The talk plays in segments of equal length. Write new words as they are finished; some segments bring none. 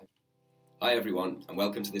Hi everyone, and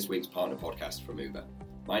welcome to this week's partner podcast from Uber.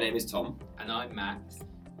 My name is Tom. And I'm Max.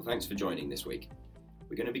 Well, thanks for joining this week.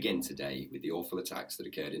 We're going to begin today with the awful attacks that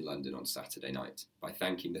occurred in London on Saturday night by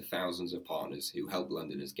thanking the thousands of partners who helped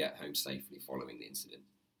Londoners get home safely following the incident.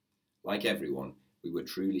 Like everyone, we were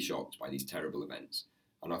truly shocked by these terrible events,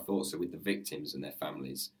 and our thoughts are with the victims and their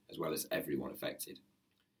families, as well as everyone affected.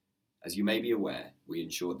 As you may be aware, we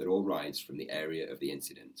ensured that all rides from the area of the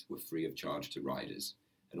incident were free of charge to riders,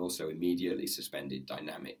 and also immediately suspended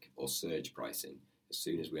dynamic or surge pricing as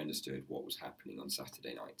soon as we understood what was happening on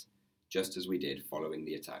Saturday night, just as we did following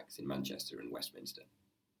the attacks in Manchester and Westminster.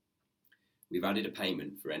 We've added a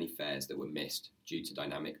payment for any fares that were missed due to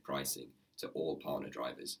dynamic pricing to all partner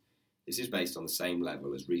drivers. This is based on the same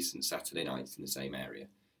level as recent Saturday nights in the same area,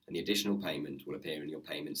 and the additional payment will appear in your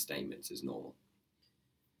payment statement as normal.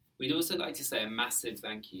 We'd also like to say a massive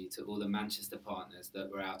thank you to all the Manchester partners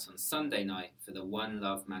that were out on Sunday night for the One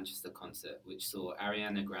Love Manchester concert, which saw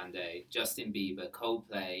Ariana Grande, Justin Bieber,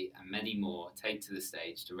 Coldplay and many more take to the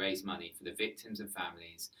stage to raise money for the victims and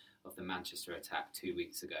families of the Manchester attack 2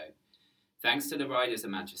 weeks ago. Thanks to the riders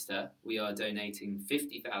of Manchester, we are donating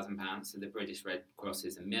 £50,000 to the British Red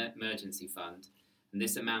Cross's emergency fund, and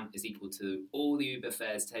this amount is equal to all the Uber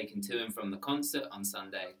fares taken to and from the concert on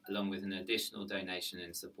Sunday, along with an additional donation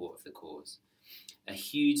in support of the cause. A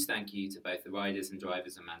huge thank you to both the riders and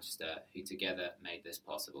drivers of Manchester who together made this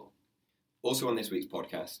possible. Also on this week's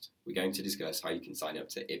podcast, we're going to discuss how you can sign up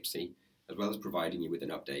to IPSI, as well as providing you with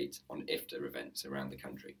an update on IFTA events around the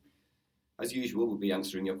country. As usual, we'll be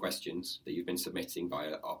answering your questions that you've been submitting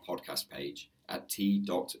via our podcast page at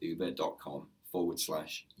t.uber.com/UK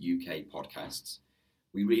podcasts.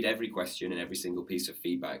 We read every question and every single piece of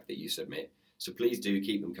feedback that you submit, so please do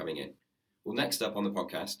keep them coming in. Well, next up on the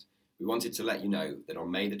podcast, we wanted to let you know that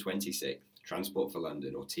on May the 26th, Transport for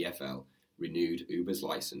London, or TfL, renewed Uber's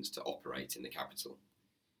licence to operate in the capital.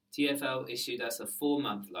 TfL issued us a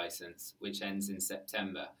 4-month licence, which ends in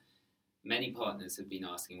September. Many partners have been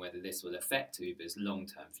asking whether this will affect Uber's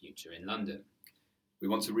long-term future in London. We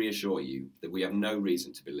want to reassure you that we have no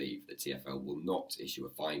reason to believe that TfL will not issue a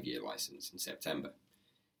 5-year licence in September.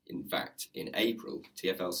 In fact, in April,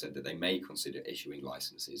 TfL said that they may consider issuing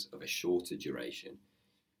licences of a shorter duration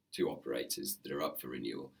to operators that are up for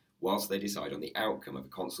renewal, whilst they decide on the outcome of a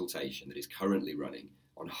consultation that is currently running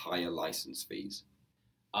on higher licence fees.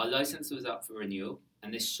 Our licence was up for renewal,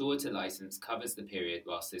 and this shorter licence covers the period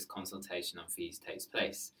whilst this consultation on fees takes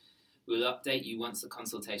place. We'll update you once the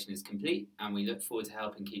consultation is complete, and we look forward to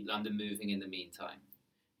helping keep London moving in the meantime.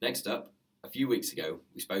 Next up, a few weeks ago,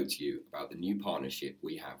 we spoke to you about the new partnership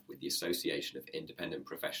we have with the Association of Independent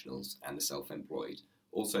Professionals and the Self-Employed,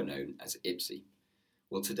 also known as IPSI.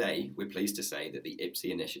 Well, today, we're pleased to say that the IPSI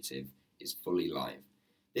initiative is fully live.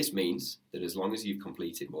 This means that as long as you've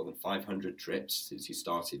completed more than 500 trips since you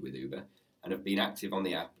started with Uber and have been active on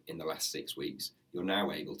the app in the last 6 weeks, you're now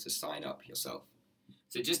able to sign up yourself.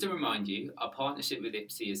 So just to remind you, our partnership with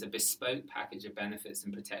IPSI is a bespoke package of benefits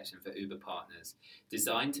and protection for Uber partners,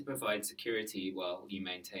 designed to provide security while you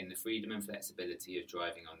maintain the freedom and flexibility of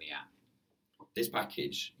driving on the app. This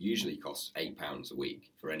package usually costs £8 a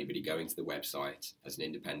week for anybody going to the website as an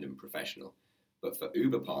independent professional. But for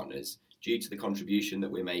Uber partners, due to the contribution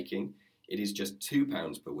that we're making, it is just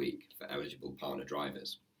 £2 per week for eligible partner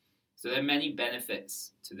drivers. So there are many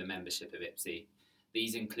benefits to the membership of IPSI.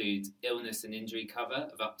 These include illness and injury cover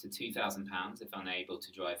of up to £2,000 if unable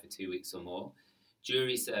to drive for 2 weeks or more,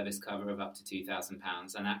 jury service cover of up to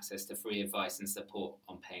 £2,000, and access to free advice and support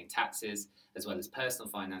on paying taxes, as well as personal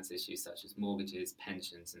finance issues such as mortgages,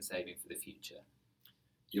 pensions, and saving for the future.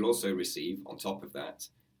 You'll also receive, on top of that,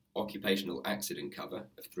 occupational accident cover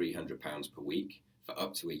of £300 per week for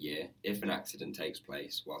up to a year if an accident takes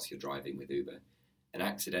place whilst you're driving with Uber, an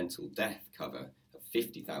accidental death cover of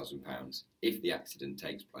 £50,000 if the accident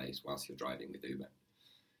takes place whilst you're driving with Uber.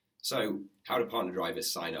 So, how do partner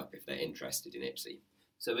drivers sign up if they're interested in IPSI?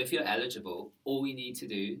 So if you're eligible, all we need to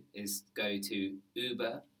do is go to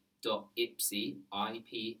uber.ipse.co.uk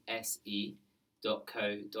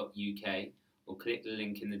or click the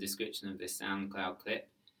link in the description of this SoundCloud clip.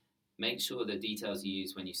 Make sure the details you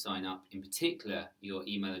use when you sign up, in particular your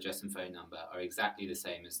email address and phone number, are exactly the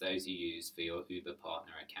same as those you use for your Uber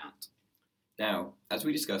partner account. Now, as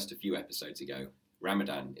we discussed a few episodes ago,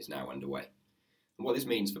 Ramadan is now underway. And what this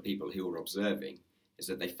means for people who are observing is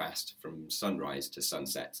that they fast from sunrise to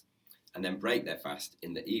sunset, and then break their fast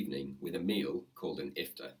in the evening with a meal called an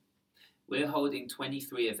iftar. We're holding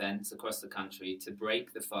 23 events across the country to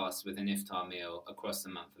break the fast with an iftar meal across the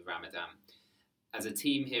month of Ramadan. As a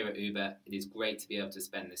team here at Uber, it is great to be able to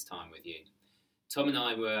spend this time with you. Tom and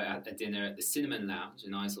I were at a dinner at the Cinnamon Lounge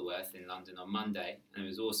in Isleworth in London on Monday, and it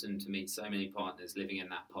was awesome to meet so many partners living in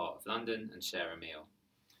that part of London and share a meal.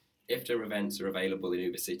 Iftar events are available in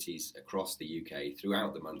Uber cities across the UK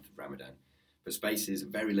throughout the month of Ramadan, but spaces are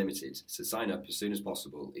very limited, so sign up as soon as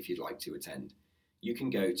possible if you'd like to attend. You can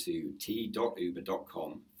go to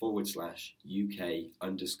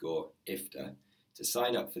t.uber.com/UK_iftar to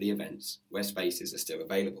sign up for the events where spaces are still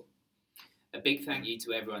available. A big thank you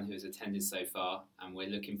to everyone who has attended so far, and we're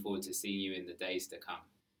looking forward to seeing you in the days to come.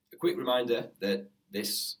 A quick reminder that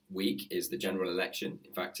this week is the general election.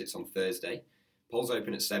 In fact, it's on Thursday. Polls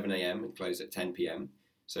open at 7 a.m. and close at 10 p.m.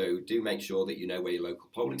 So do make sure that you know where your local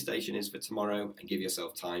polling station is for tomorrow and give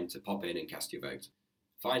yourself time to pop in and cast your vote.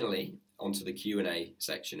 Finally, onto the Q&A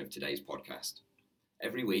section of today's podcast.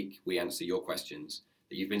 Every week, we answer your questions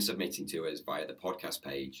that you've been submitting to us via the podcast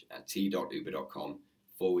page at t.uber.com/UK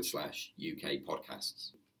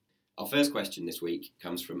podcasts. Our first question this week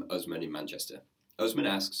comes from Usman in Manchester. Usman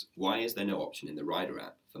asks, why is there no option in the Rider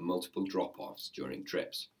app for multiple drop-offs during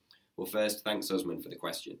trips? Well, first, thanks Usman for the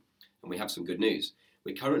question. And we have some good news.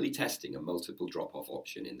 We're currently testing a multiple drop-off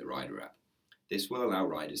option in the Rider app. This will allow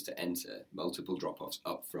riders to enter multiple drop-offs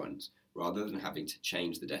up front rather than having to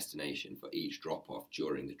change the destination for each drop-off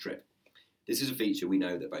during the trip. This is a feature we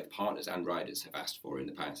know that both partners and riders have asked for in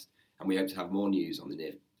the past, and we hope to have more news on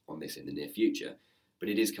this in the near future, but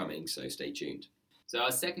it is coming, so stay tuned. So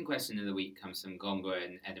our second question of the week comes from Gongor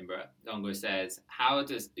in Edinburgh. Gongor says, how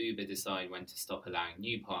does Uber decide when to stop allowing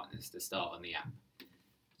new partners to start on the app?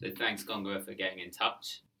 So thanks Gongor for getting in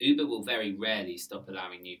touch. Uber will very rarely stop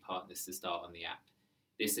allowing new partners to start on the app.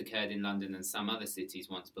 This occurred in London and some other cities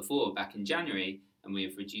once before, back in January, and we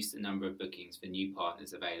have reduced the number of bookings for new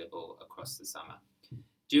partners available across the summer.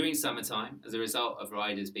 During summertime, as a result of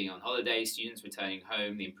riders being on holiday, students returning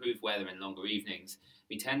home, the improved weather and longer evenings,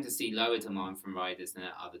 we tend to see lower demand from riders than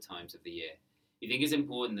at other times of the year. We think it's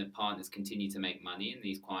important that partners continue to make money in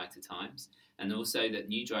these quieter times, and also that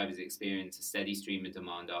new drivers experience a steady stream of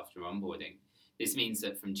demand after onboarding. This means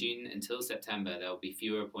that from June until September, there will be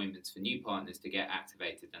fewer appointments for new partners to get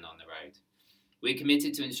activated than on the road. We're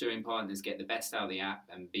committed to ensuring partners get the best out of the app,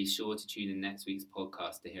 and be sure to tune in next week's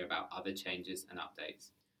podcast to hear about other changes and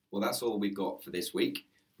updates. Well, that's all we've got for this week.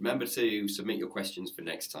 Remember to submit your questions for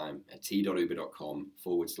next time at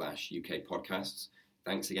t.uber.com/UK podcasts.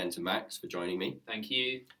 Thanks again to Max for joining me. Thank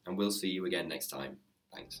you. And we'll see you again next time.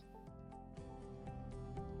 Thanks.